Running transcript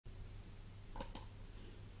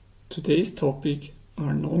Today's topic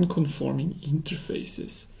are non-conforming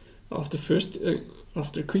interfaces.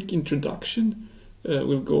 After a quick introduction,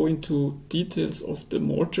 we'll go into details of the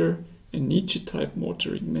mortar and Nitsche-type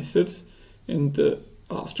mortaring methods, and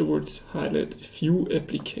afterwards highlight a few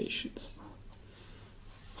applications.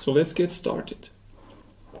 So let's get started.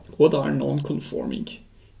 What are non-conforming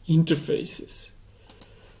interfaces?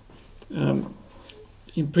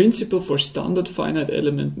 In principle, for standard finite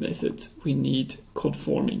element methods, we need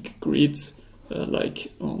conforming grids,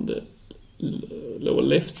 like on the lower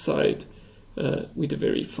left side with a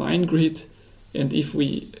very fine grid. And if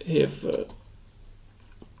we have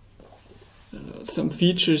some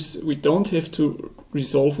features we don't have to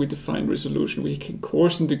resolve with a fine resolution, we can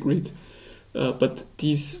coarsen the grid, but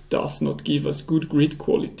this does not give us good grid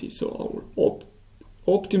quality. So our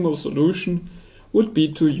optimal solution would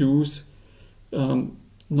be to use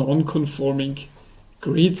non-conforming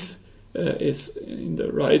grids, as in the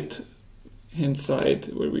right hand side,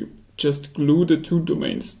 where we just glue the two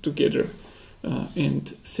domains together and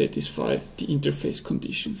satisfy the interface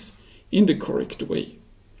conditions in the correct way.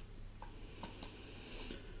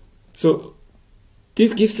 So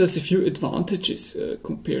this gives us a few advantages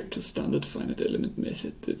compared to standard finite element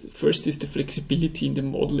method. The first is the flexibility in the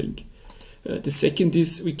modeling. The second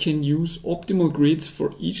is we can use optimal grids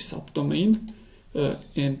for each subdomain,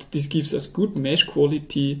 and this gives us good mesh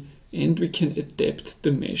quality, and we can adapt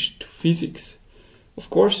the mesh to physics. Of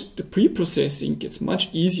course, the pre-processing gets much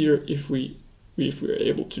easier if we are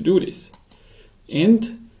able to do this.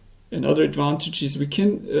 And another advantage is we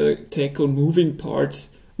can tackle moving parts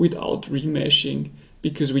without remeshing,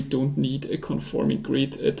 because we don't need a conforming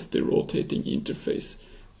grid at the rotating interface,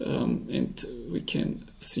 and we can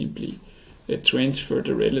simply transfer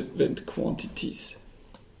the relevant quantities.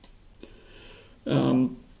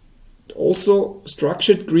 Also,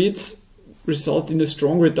 structured grids result in a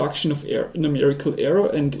strong reduction of numerical error,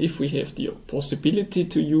 and if we have the possibility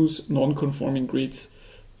to use non-conforming grids,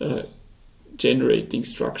 generating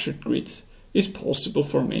structured grids is possible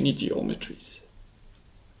for many geometries.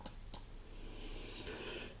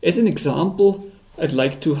 As an example, I'd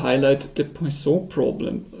like to highlight the Poisson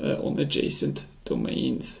problem on adjacent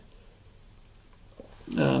domains.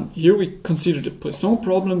 Here we consider the Poisson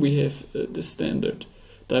problem. We have the standard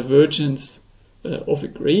divergence of a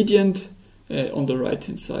gradient. On the right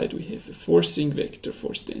hand side we have a forcing vector,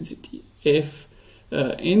 force density F,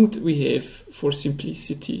 and we have, for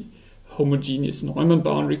simplicity, homogeneous Neumann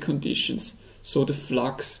boundary conditions, so the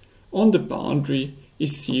flux on the boundary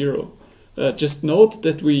is zero. Just note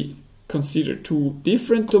that we consider two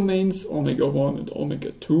different domains, omega 1 and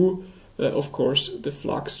omega 2. Of course, the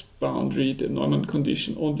flux boundary, the Neumann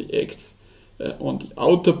condition, only acts on the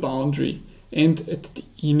outer boundary, and at the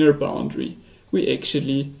inner boundary we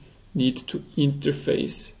actually need to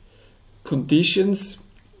interface conditions,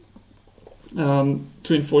 to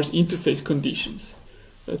enforce interface conditions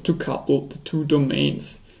to couple the two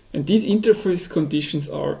domains. And these interface conditions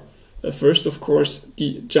are first, of course,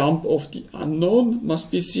 the jump of the unknown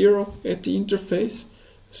must be zero at the interface.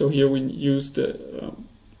 So here we use the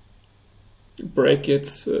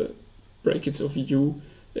brackets of u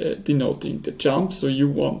denoting the jump, so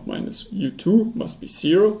u1 minus u2 must be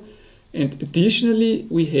zero. And additionally,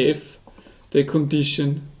 we have the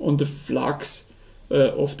condition on the flux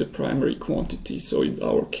of the primary quantity. So in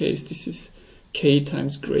our case, this is k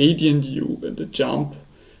times gradient u, and the jump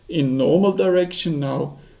in normal direction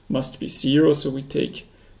now must be zero. So we take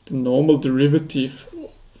the normal derivative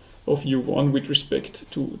of u1 with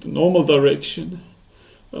respect to the normal direction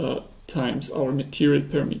times our material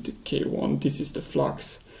parameter k1. This is the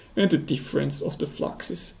flux, and the difference of the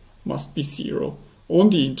fluxes must be zero on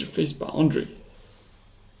the interface boundary.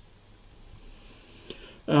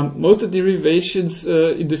 Most of the derivations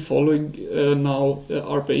in the following now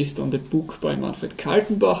are based on the book by Manfred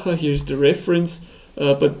Kaltenbacher. Here's the reference,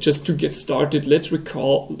 but just to get started, let's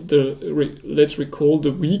recall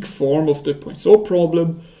the weak form of the Poisson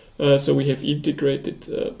problem. So we have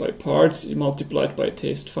integrated by parts multiplied by a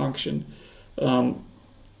test function.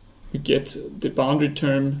 We get the boundary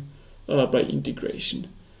term by integration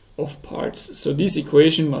of parts. So this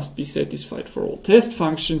equation must be satisfied for all test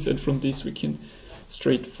functions, and from this we can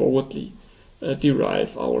straightforwardly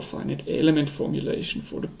derive our finite element formulation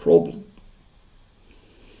for the problem.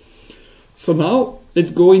 So now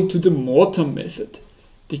let's go into the mortar method.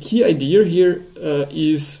 The key idea here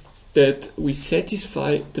is that we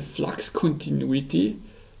satisfy the flux continuity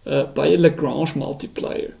by a Lagrange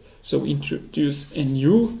multiplier. So we introduce a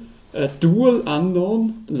new dual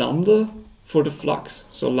unknown lambda for the flux.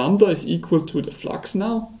 So lambda is equal to the flux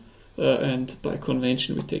now, and by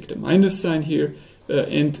convention we take the minus sign here,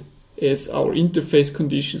 and as our interface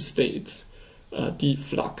condition states, the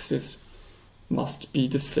fluxes must be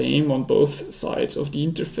the same on both sides of the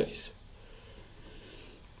interface.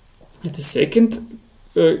 And the second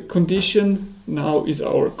condition now is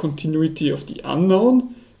our continuity of the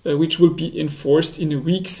unknown, which will be enforced in a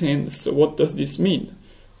weak sense. So what does this mean?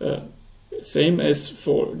 Same as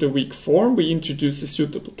for the weak form, we introduce a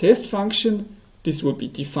suitable test function. This will be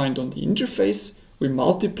defined on the interface. We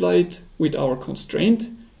multiply it with our constraint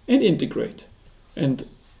and integrate. And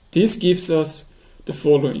this gives us the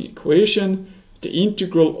following equation: the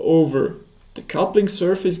integral over the coupling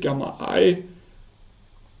surface gamma I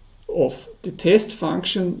of the test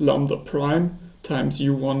function lambda prime times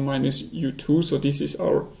u1 minus u2. So this is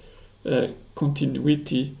our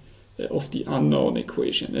continuity of the unknown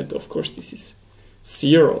equation, and of course this is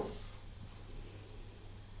 0.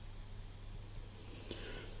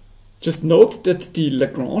 Just note that the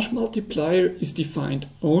Lagrange multiplier is defined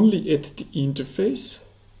only at the interface,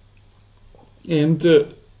 and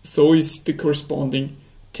so is the corresponding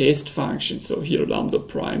test function. So here lambda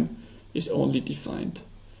prime is only defined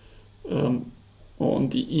on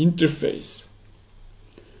the interface.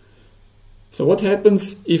 So what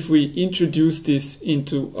happens if we introduce this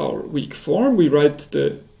into our weak form? We write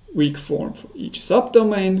the weak form for each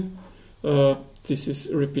subdomain. This is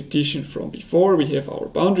a repetition from before. We have our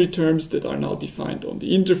boundary terms that are now defined on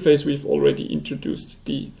the interface. We've already introduced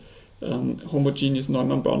the homogeneous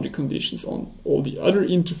non-boundary conditions on all the other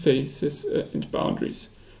interfaces and boundaries.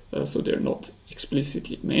 So they're not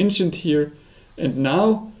explicitly mentioned here. And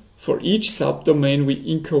now for each subdomain we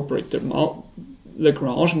incorporate the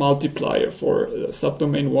Lagrange multiplier. For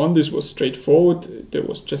subdomain 1 this was straightforward. There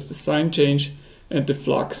was just a sign change and the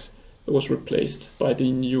flux was replaced by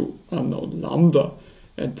the new unknown lambda.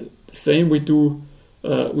 And the same we do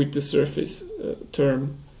with the surface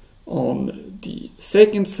term on the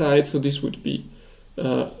second side. So this would be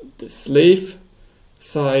the slave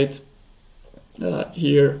side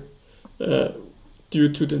here due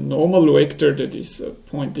to the normal vector that is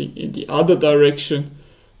pointing in the other direction.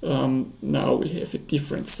 Now we have a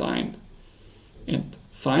different sign. And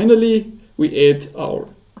finally we add our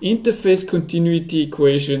interface continuity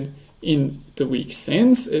equation in the weak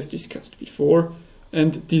sense as discussed before,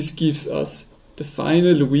 and this gives us the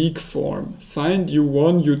final weak form. Find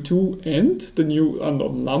u1, u2 and the new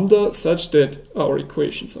unknown lambda such that our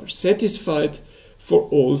equations are satisfied for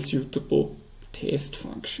all suitable test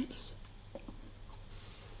functions.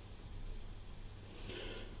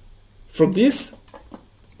 From this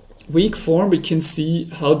weak form we can see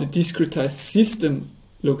how the discretized system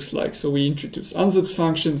looks like. So we introduce ansatz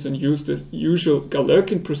functions and use the usual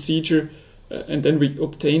Galerkin procedure, and then we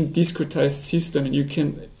obtain discretized system, and you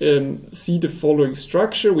can see the following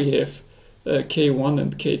structure. We have K1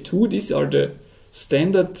 and K2. These are the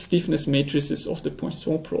standard stiffness matrices of the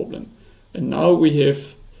Poisson problem. And now we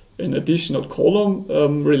have an additional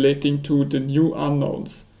column relating to the new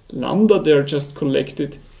unknowns. Lambda, they are just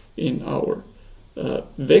collected in our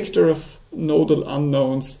vector of nodal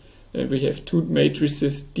unknowns. We have two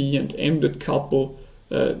matrices D and M that couple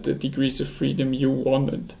the degrees of freedom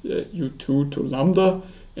u1 and u2 to lambda,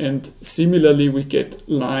 and similarly we get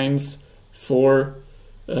lines for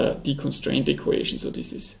the constraint equation. So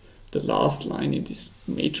this is the last line in this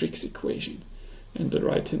matrix equation, and the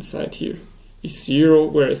right hand side here is 0,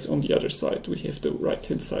 whereas on the other side we have the right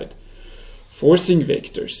hand side forcing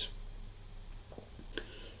vectors.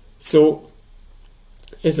 So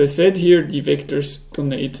as I said here, the vectors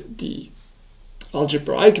donate the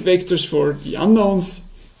algebraic vectors for the unknowns,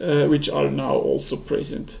 which are now also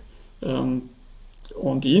present on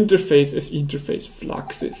the interface as interface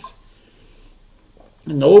fluxes.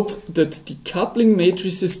 Note that the coupling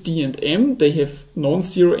matrices D and M, they have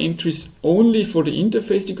non-zero entries only for the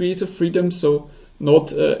interface degrees of freedom, so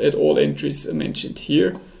not at all entries mentioned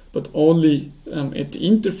here, but only at the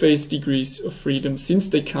interface degrees of freedom, since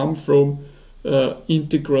they come from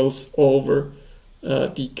integrals over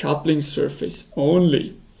the coupling surface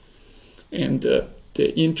only. And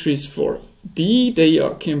the entries for D, they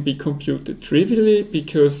can be computed trivially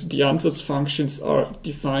because the ansatz functions are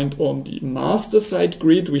defined on the master side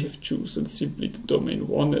grid. We have chosen simply the domain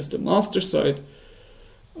 1 as the master side,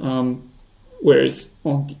 whereas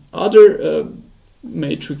on the other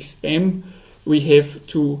matrix M we have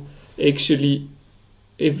to actually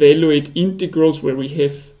evaluate integrals where we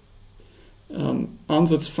have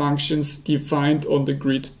ansatz functions defined on the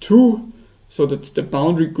grid 2, so that's the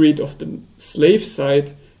boundary grid of the slave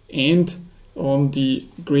side, and on the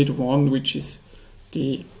grid 1, which is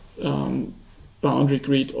the boundary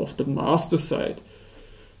grid of the master side.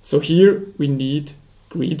 So here we need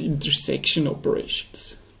grid intersection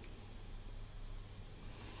operations.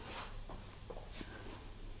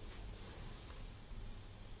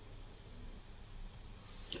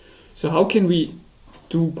 So how can we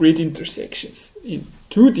do grid intersections? In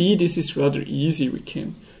 2D, this is rather easy.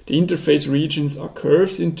 The interface regions are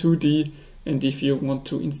curves in 2D, and if you want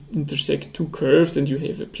to intersect two curves and you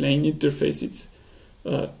have a plane interface, it's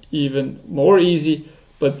even more easy.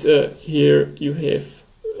 But here you have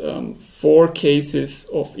 4 cases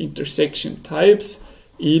of intersection types.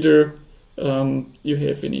 Either you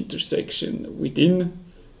have an intersection within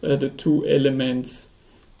the 2 elements,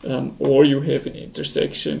 or you have an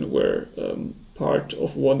intersection where part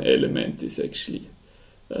of one element is actually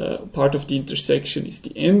part of the intersection is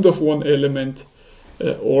the end of one element,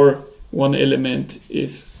 or one element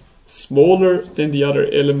is smaller than the other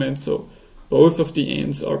element, so both of the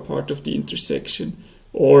ends are part of the intersection,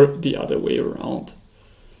 or the other way around.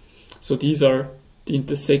 So these are the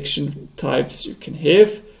intersection types you can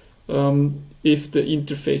have. If the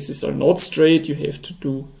interfaces are not straight, you have to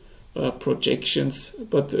do projections,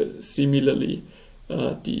 but similarly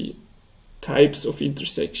the types of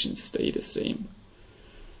intersections stay the same.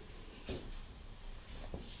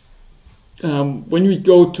 When we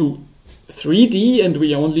go to 3D and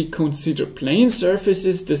we only consider plane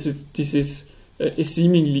surfaces, this is a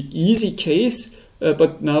seemingly easy case,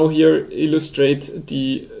 but now here illustrate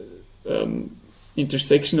the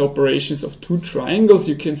intersection operations of 2 triangles.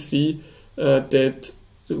 You can see that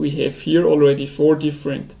we have here already 4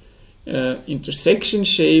 different intersection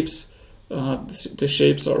shapes. The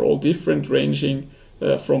shapes are all different, ranging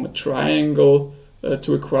from a triangle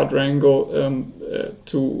to a quadrangle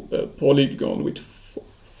to a polygon with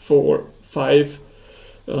 4, 5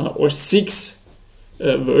 or 6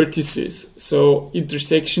 vertices. So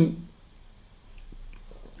intersection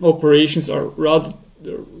operations are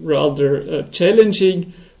rather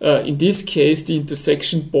challenging. In this case, the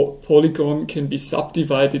intersection polygon can be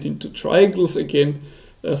subdivided into triangles again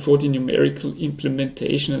for the numerical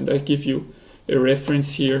implementation, and I give you a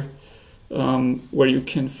reference here where you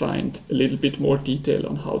can find a little bit more detail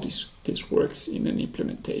on how this works in an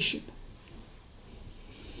implementation.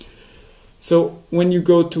 So when you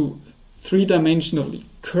go to 3-dimensionally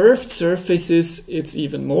curved surfaces, it's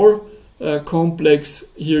even more complex.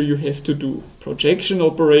 Here you have to do projection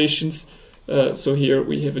operations. So here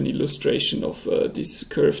we have an illustration of these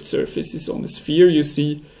curved surfaces on a sphere. You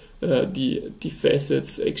see the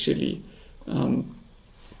facets actually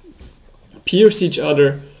pierce each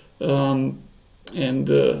other, and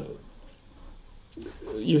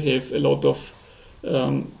you have a lot of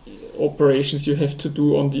operations you have to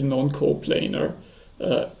do on the non-coplanar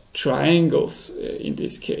triangles in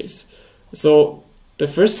this case. So the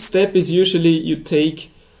first step is usually you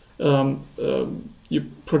take you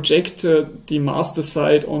project the master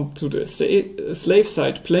side onto the slave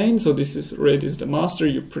side plane. So this is red is the master.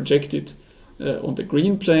 You project it on the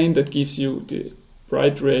green plane. That gives you the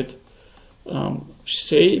bright red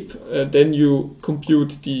shape. Then you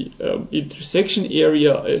compute the intersection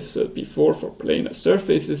area as before for planar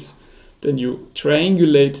surfaces. Then you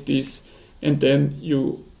triangulate this, and then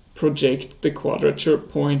you project the quadrature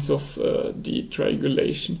points of the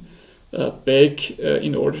triangulation back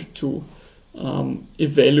in order to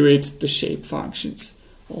evaluate the shape functions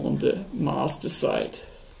on the master side.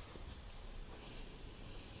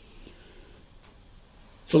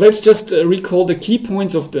 So let's just recall the key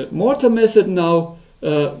points of the mortar method now.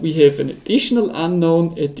 We have an additional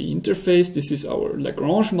unknown at the interface. This is our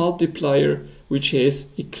Lagrange multiplier, which has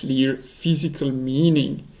a clear physical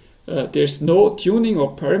meaning. There's no tuning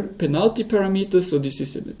or penalty parameters, so this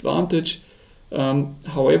is an advantage.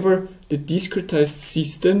 However, the discretized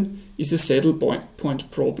system is a saddle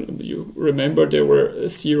point problem. You remember there were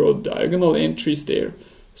 0 diagonal entries there,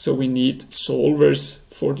 so we need solvers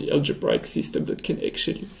for the algebraic system that can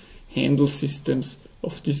actually handle systems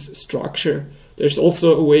of this structure. There's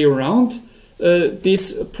also a way around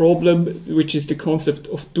this problem, which is the concept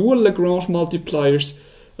of dual Lagrange multipliers.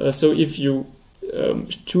 So if you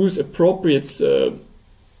choose appropriate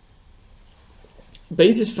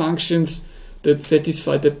basis functions that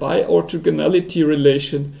satisfy the bi-orthogonality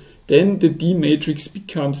relation, then the D matrix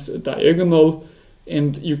becomes diagonal,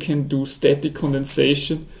 and you can do static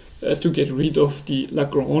condensation to get rid of the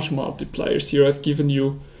Lagrange multipliers. Here I've given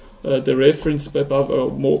you the reference by Barbara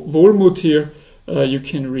Wohlmuth here. You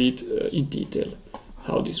can read in detail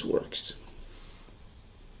how this works.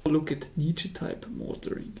 Look at Nitsche-type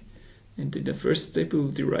mortaring, and in the first step we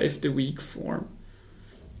will derive the weak form.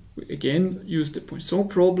 We again use the Poisson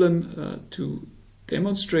problem to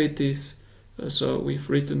demonstrate this. So we've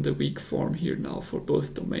written the weak form here now for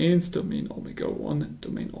both domains, domain omega 1 and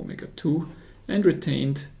domain omega 2, and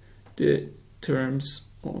retained the terms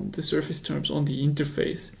on the surface terms on the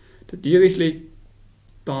interface. The Dirichlet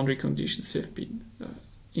boundary conditions have been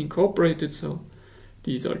incorporated, so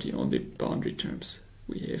these are the only boundary terms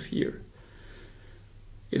we have here.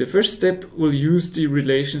 In the first step, we'll use the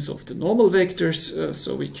relations of the normal vectors,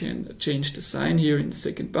 so we can change the sign here in the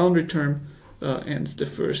second boundary term, and the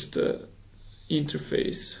first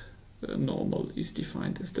interface normal is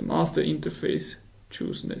defined as the master interface,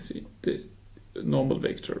 chosen as the normal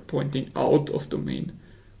vector pointing out of domain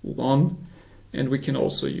 1, and we can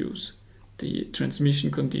also use the transmission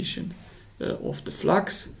condition of the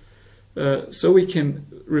flux. So we can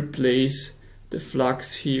replace the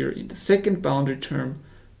flux here in the second boundary term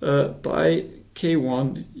by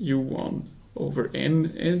k1 u1 over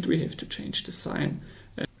n, and we have to change the sign.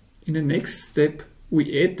 In the next step,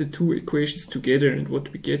 we add the two equations together, and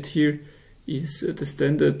what we get here is the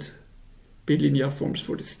standard bilinear forms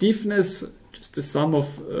for the stiffness, just the sum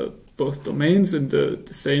of both domains, and the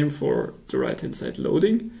same for the right-hand side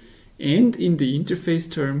loading. And in the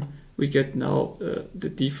interface term, we get now the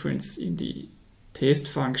difference in the test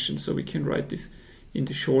function, so we can write this in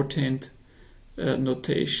the shorthand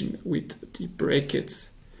notation with the brackets.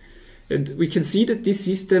 And we can see that this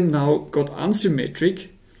system now got unsymmetric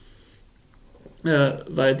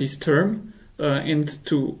via this term, and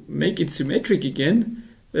to make it symmetric again,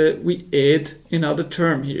 we add another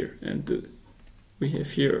term here, and we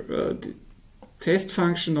have here the test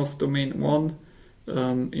function of domain 1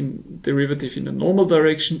 in derivative in the normal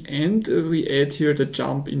direction, and we add here the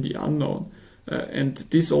jump in the unknown. And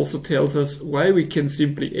this also tells us why we can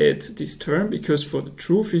simply add this term, because for the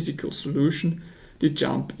true physical solution, the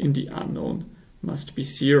jump in the unknown must be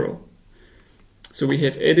 0. So we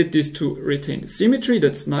have added this to retain the symmetry.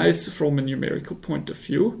 That's nice from a numerical point of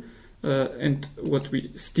view. And what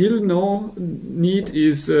we still need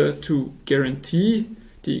is to guarantee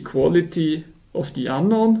the equality of the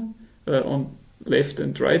unknown on left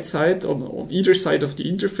and right side, on either side of the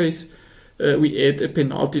interface. We add a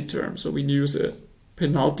penalty term. So we use a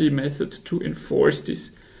penalty method to enforce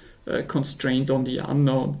this constraint on the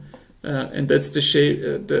unknown. And that's the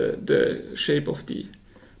shape of the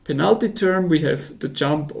penalty term. We have the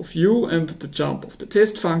jump of u and the jump of the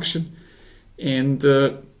test function. And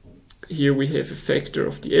here we have a factor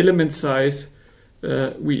of the element size.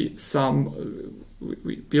 We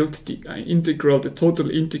built the integral, the total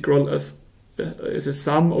integral as a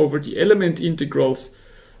sum over the element integrals.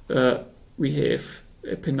 We have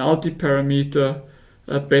a penalty parameter,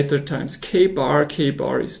 beta times k bar. K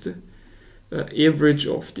bar is the average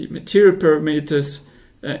of the material parameters,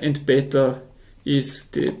 and beta is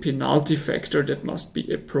the penalty factor that must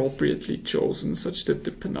be appropriately chosen such that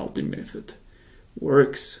the penalty method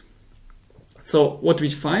works. So what we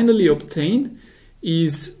finally obtain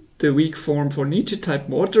is the weak form for Nitsche-type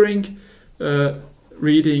mortaring,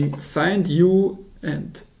 reading find u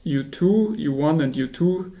and u2, u1 and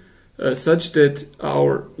u2, such that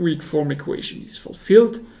our weak form equation is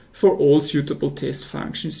fulfilled for all suitable test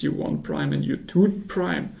functions u1 prime and u2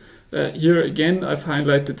 prime. Here again I've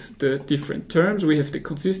highlighted the different terms. We have the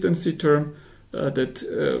consistency term that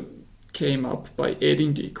came up by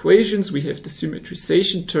adding the equations. We have the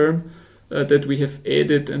symmetrization term that we have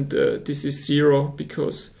added, and this is 0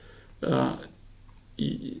 because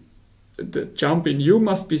the jump in u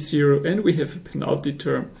must be 0, and we have a penalty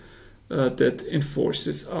term that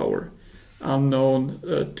enforces our unknown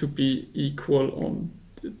to be equal on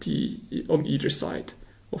either side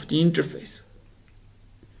of the interface.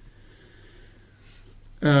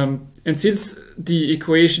 And since the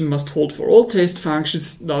equation must hold for all test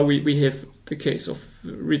functions, now we have the case of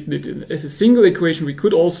written it as a single equation. We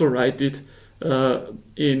could also write it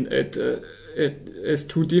as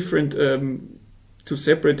two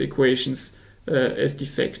separate equations as the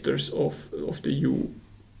factors of the u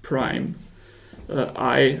prime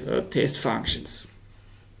I test functions.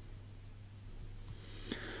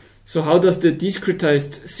 So how does the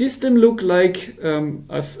discretized system look like?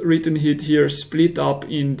 I've written it here split up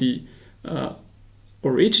in the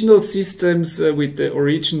original systems with the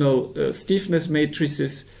original stiffness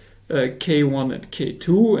matrices K1 and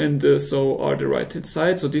K2, and so are the right hand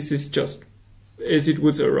side. So this is just as it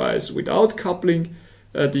would arise without coupling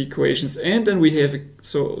the equations, and then we have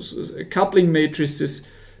a coupling matrices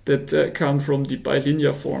that come from the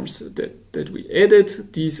bilinear forms that we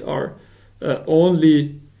added. These are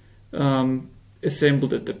only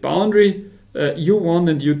assembled at the boundary. U1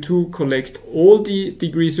 and U2 collect all the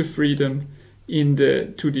degrees of freedom in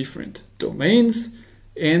the two different domains,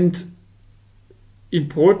 and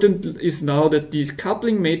important is now that these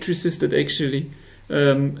coupling matrices that actually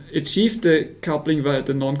achieve the coupling via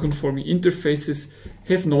the non-conforming interfaces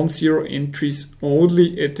have non-zero entries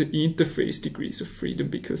only at the interface degrees of freedom,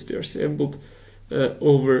 because they are assembled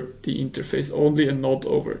over the interface only and not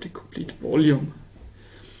over the complete volume.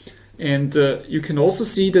 And you can also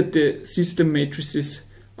see that the system matrices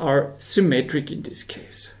are symmetric in this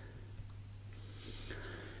case.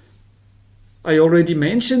 I already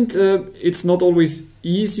mentioned it's not always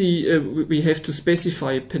easy. We have to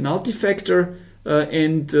specify a penalty factor,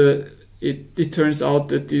 and it turns out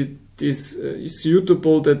that it is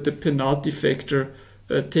suitable that the penalty factor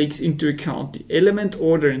takes into account the element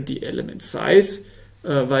order and the element size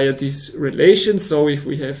via this relation. So if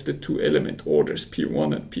we have the two element orders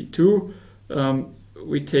P1 and P2,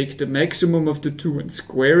 we take the maximum of the two and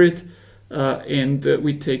square it, and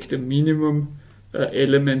we take the minimum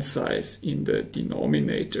element size in the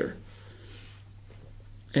denominator.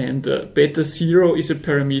 And beta 0 is a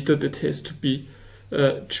parameter that has to be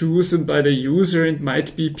chosen by the user and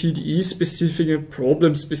might be PDE specific and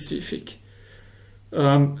problem specific.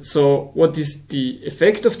 So what is the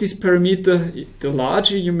effect of this parameter? The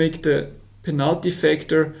larger you make the penalty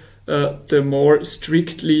factor, the more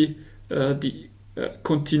strictly the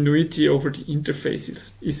continuity over the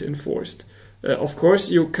interfaces is enforced. Of course,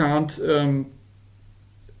 you can't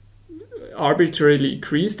arbitrarily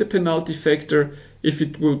increase the penalty factor. If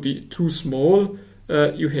it will be too small,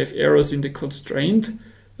 you have errors in the constraint.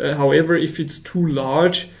 However, if it's too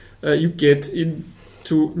large, you get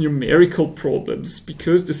into numerical problems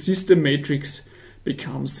because the system matrix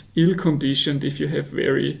becomes ill-conditioned if you have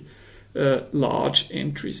very large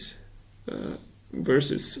entries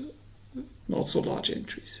versus not so large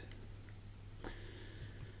entries.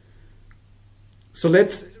 So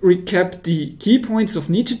let's recap the key points of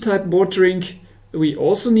Nitsche-type mortaring. We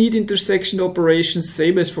also need intersection operations,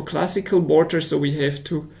 same as for classical mortar, so we have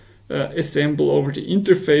to assemble over the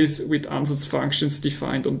interface with ansatz functions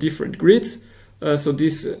defined on different grids. So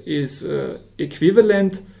this is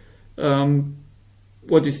equivalent.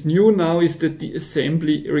 What is new now is that the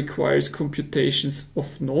assembly requires computations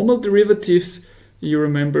of normal derivatives. You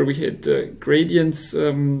remember we had gradients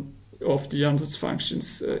of the ansatz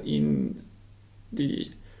functions in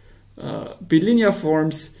the bilinear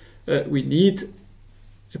forms. We need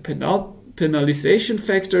a penalization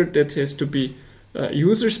factor that has to be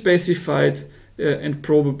user specified and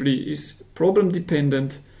probably is problem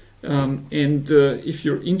dependent. And if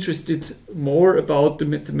you're interested more about the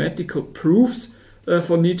mathematical proofs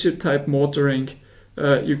for Nitsche-type mortaring,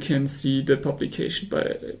 you can see the publication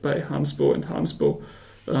by Hansbo and Hansbo.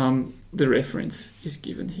 The reference is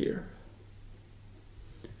given here.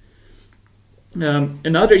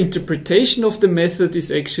 Another interpretation of the method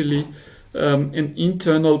is actually an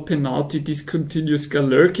internal penalty discontinuous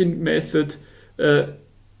Galerkin method that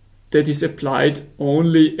is applied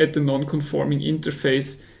only at the non-conforming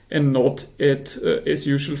interface and not at, as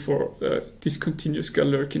usual for discontinuous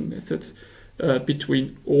Galerkin methods,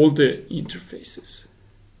 between all the interfaces.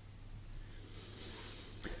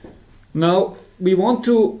 Now, we want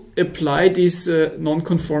to apply this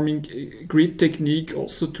non-conforming grid technique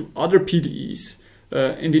also to other PDEs.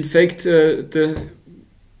 And in fact, the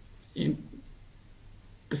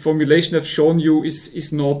formulation I've shown you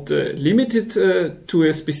is not limited to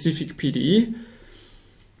a specific PDE.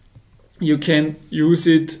 You can use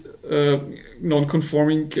it,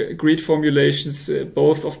 non-conforming grid formulations,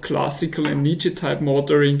 both of classical and Nitsche-type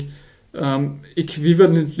mortaring,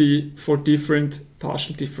 equivalently for different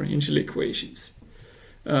partial differential equations.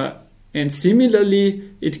 And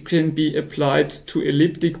similarly, it can be applied to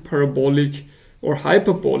elliptic, parabolic, or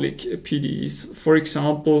hyperbolic PDEs. For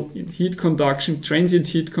example, in heat conduction, transient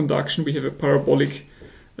heat conduction, we have a parabolic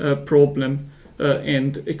problem,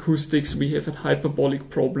 and acoustics, we have a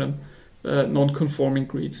hyperbolic problem. Non-conforming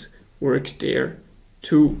grids work there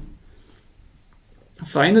too.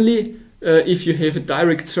 Finally, if you have a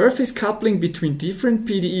direct surface coupling between different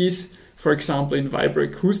PDEs, for example in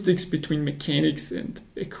vibroacoustics between mechanics and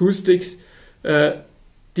acoustics,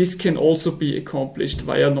 this can also be accomplished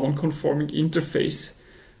via non-conforming interface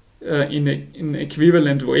in an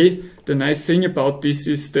equivalent way. The nice thing about this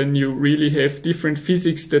is then you really have different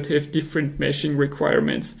physics that have different meshing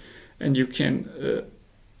requirements, and you can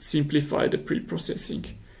simplify the pre-processing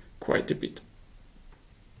quite a bit.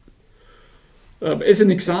 As an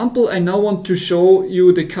example, I now want to show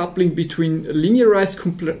you the coupling between linearized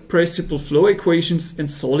compressible flow equations and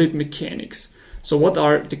solid mechanics. So what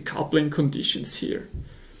are the coupling conditions here?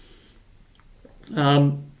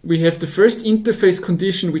 We have the first interface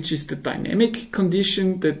condition, which is the dynamic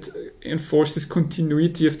condition that enforces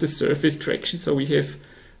continuity of the surface traction. So we have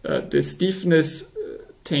the stiffness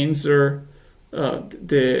tensor,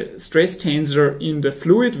 the stress tensor in the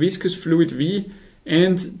fluid, viscous fluid V,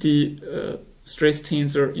 and the stress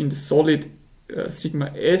tensor in the solid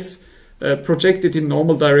sigma S projected in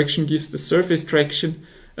normal direction gives the surface traction,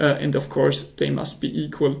 and of course they must be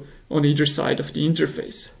equal on either side of the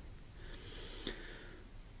interface.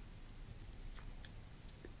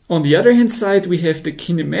 On the other hand side, we have the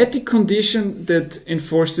kinematic condition that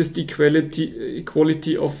enforces the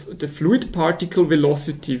equality of the fluid particle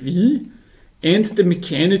velocity v and the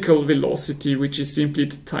mechanical velocity, which is simply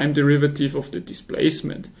the time derivative of the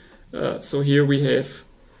displacement. So here we have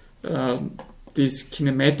this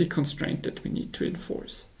kinematic constraint that we need to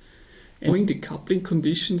enforce. And knowing the coupling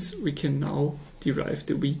conditions, we can now derive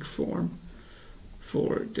the weak form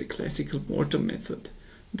for the classical mortar method.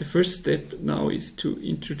 The first step now is to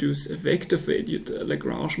introduce a vector-valued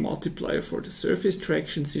Lagrange multiplier for the surface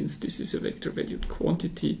traction, since this is a vector-valued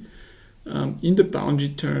quantity, in the boundary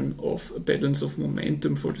term of a balance of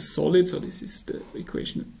momentum for the solid, so this is the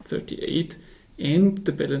equation 38, and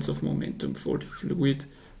the balance of momentum for the fluid,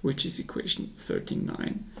 which is equation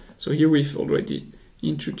 39. So here we've already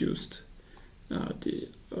introduced the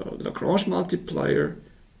Lagrange multiplier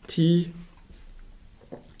T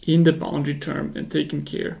in the boundary term and taken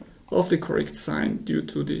care of the correct sign due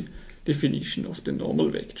to the definition of the normal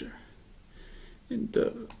vector. And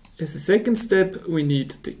as a second step, we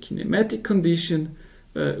need the kinematic condition,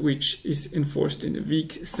 which is enforced in a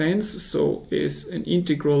weak sense, so is an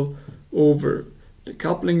integral over the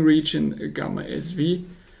coupling region gamma SV,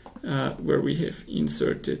 where we have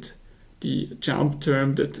inserted the jump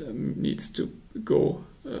term that needs to go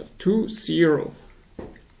to 0.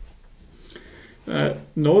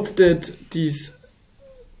 Note that this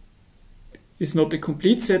is not a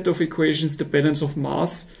complete set of equations. The balance of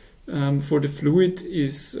mass for the fluid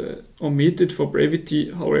is omitted for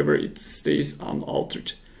brevity. However, it stays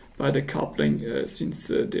unaltered by the coupling since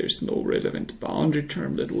there's no relevant boundary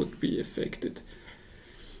term that would be affected.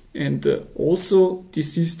 And also the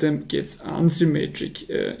system gets unsymmetric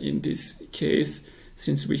in this case,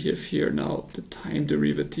 since we have here now the time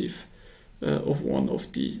derivative of one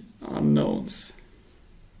of the unknowns.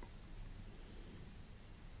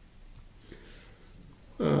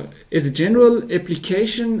 As a general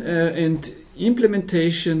application and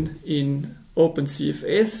implementation in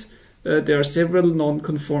openCFS, there are several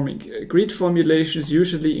non-conforming grid formulations,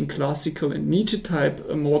 usually in classical and Nitsche-type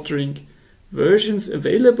mortaring versions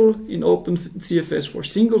available in openCFS. For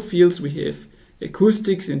single fields, we have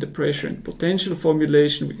acoustics in the pressure and potential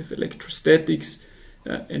formulation, we have electrostatics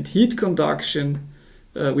and heat conduction,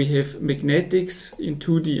 we have magnetics in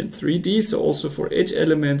 2D and 3D, so also for edge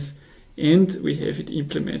elements, and we have it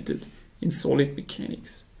implemented in solid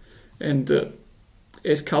mechanics. And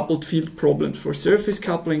as coupled field problems for surface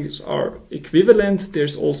couplings are equivalent,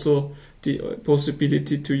 there's also the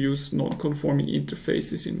possibility to use non-conforming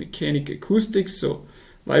interfaces in mechanic acoustics, so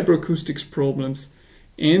vibroacoustics problems,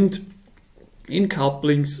 and in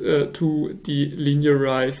couplings to the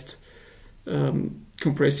linearized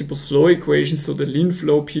compressible flow equations, so the Lin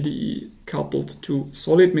flow PDE coupled to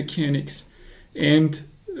solid mechanics, and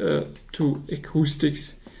to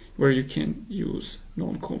acoustics, where you can use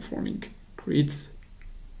non-conforming grids.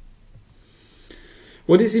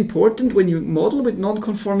 What is important when you model with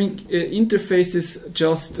non-conforming interfaces,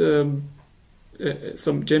 just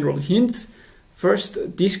some general hints.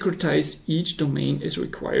 First, discretize each domain as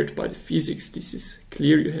required by the physics. This is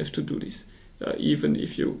clear, you have to do this even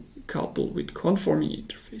if you couple with conforming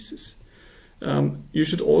interfaces. You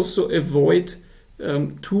should also avoid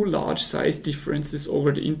too large size differences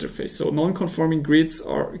over the interface. So non-conforming grids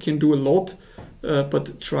can do a lot,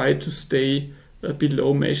 but try to stay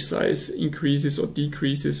below mesh size increases or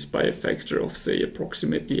decreases by a factor of, say,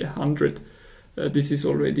 approximately 100. This is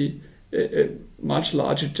already a much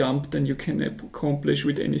larger jump than you can accomplish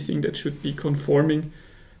with anything that should be conforming.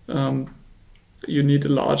 You need a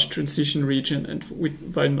large transition region, and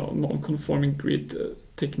by non-conforming grid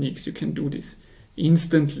techniques you can do this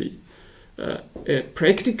instantly. A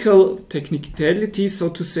practical technicality, so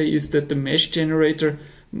to say, is that the mesh generator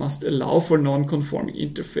must allow for non-conforming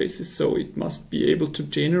interfaces, so it must be able to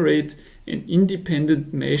generate an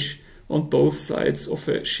independent mesh on both sides of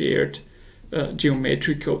a shared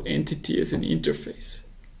geometrical entity as an interface.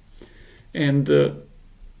 And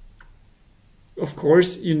of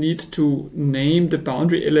course, you need to name the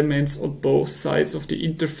boundary elements on both sides of the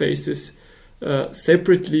interfaces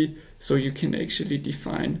separately, so you can actually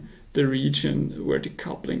define the region where the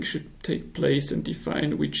coupling should take place and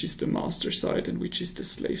define which is the master side and which is the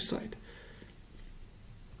slave side.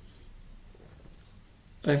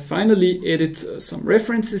 I finally added some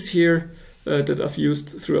references here that I've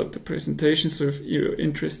used throughout the presentation, so if you're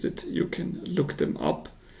interested you can look them up.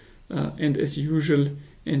 And as usual,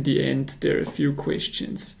 in the end there are a few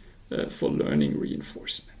questions for learning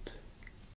reinforcement.